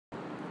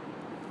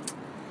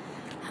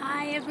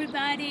Hi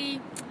everybody,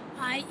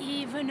 hi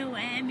Eva,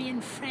 Noemi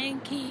and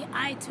Frankie,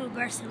 hi to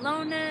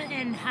Barcelona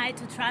and hi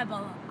to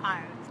Tribal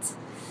Art.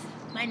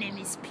 My name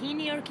is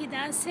Piny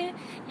Orchidaceae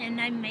and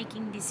I'm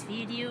making this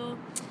video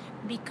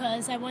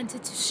because I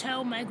wanted to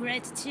show my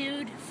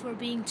gratitude for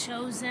being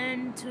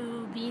chosen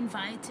to be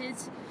invited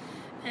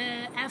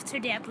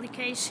after the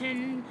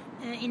application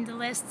in the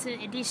last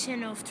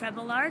edition of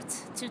Tribal Art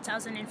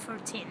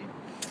 2014.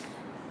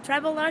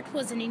 Tribal Art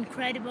was an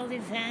incredible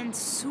event,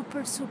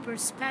 super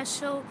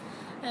special,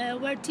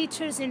 where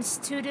teachers and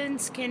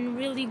students can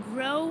really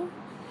grow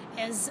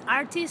as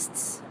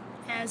artists,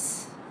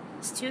 as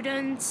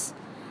students,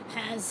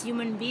 as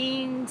human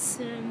beings,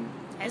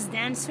 as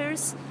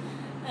dancers.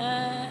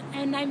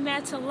 And I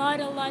met a lot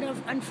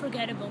of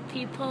unforgettable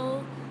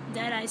people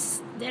that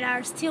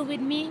are still with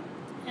me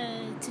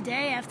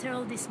today after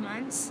all these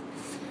months.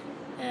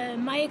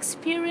 My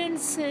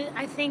experience,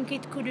 I think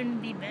it couldn't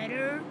be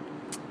better.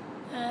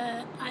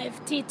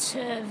 I've taught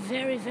a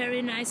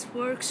very nice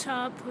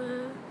workshop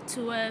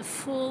to a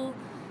full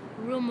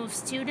room of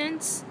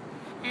students,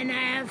 and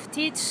I have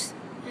taught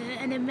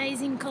an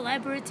amazing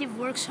collaborative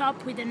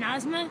workshop with an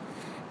asthma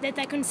that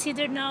I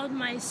consider now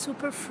my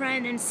super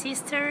friend and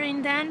sister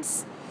in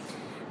dance.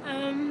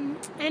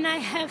 And I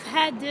have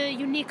had the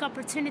unique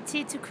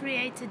opportunity to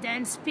create a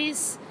dance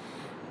piece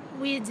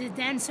with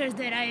dancers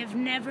that I have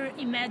never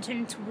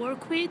imagined to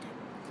work with,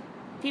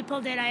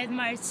 people that I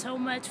admired so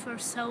much for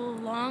so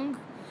long,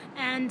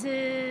 and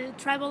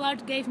Tribal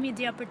Art gave me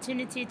the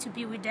opportunity to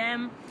be with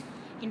them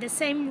in the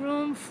same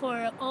room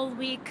for all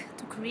week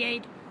to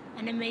create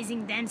an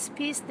amazing dance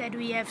piece that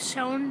we have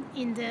shown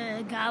in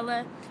the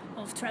gala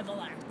of Tribal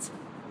Art.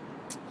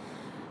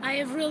 I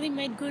have really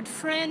made good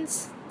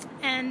friends,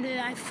 and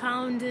I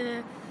found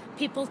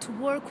people to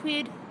work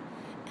with,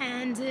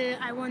 and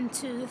I want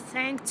to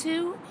thank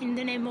too, in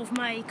the name of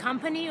my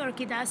company,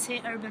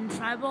 Orchidaceae Urban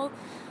Tribal,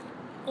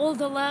 all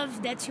the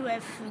love that you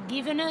have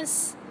given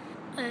us,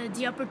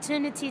 the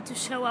opportunity to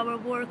show our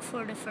work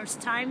for the first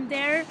time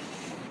there,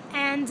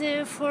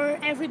 and for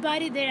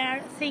everybody that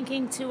are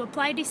thinking to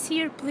apply this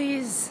year,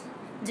 please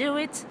do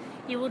it,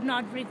 you would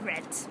not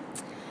regret.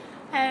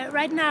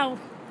 Right now,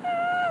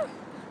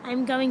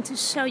 I'm going to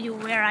show you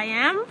where I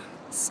am,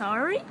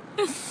 sorry.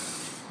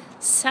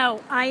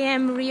 So, I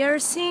am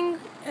rehearsing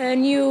a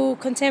new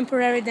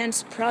contemporary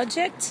dance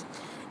project,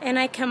 and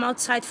I come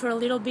outside for a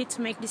little bit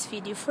to make this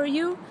video for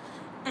you.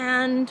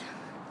 And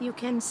you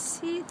can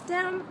see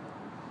them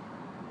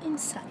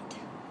inside.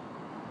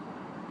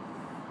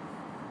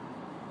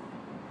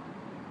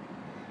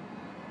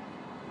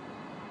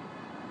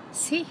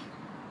 See,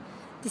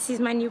 this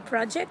is my new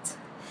project,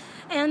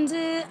 and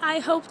I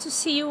hope to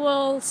see you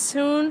all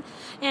soon,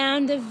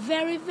 and a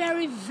very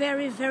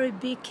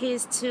big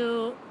kiss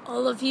to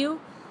all of you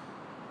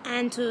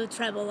and to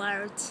Tribal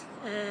Art.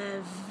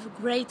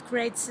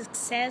 Great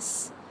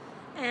success,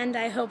 and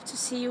I hope to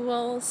see you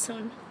all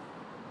soon.